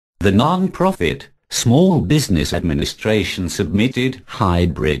The non-profit, Small Business Administration submitted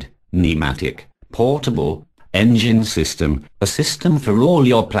hybrid, pneumatic, portable, engine system, a system for all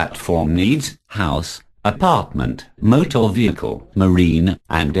your platform needs, house, apartment, motor vehicle, marine,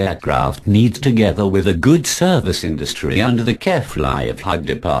 and aircraft needs together with a good service industry under the careful eye of HUD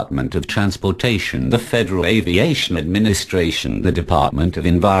Department of Transportation, the Federal Aviation Administration, the Department of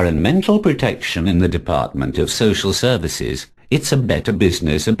Environmental Protection and the Department of Social Services. It's a better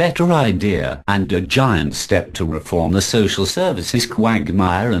business, a better idea, and a giant step to reform the social services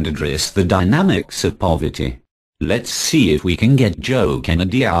quagmire and address the dynamics of poverty. Let's see if we can get Joe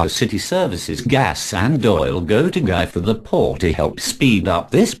Kennedy, our city services gas and oil go-to guy for the poor, to help speed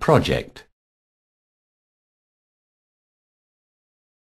up this project.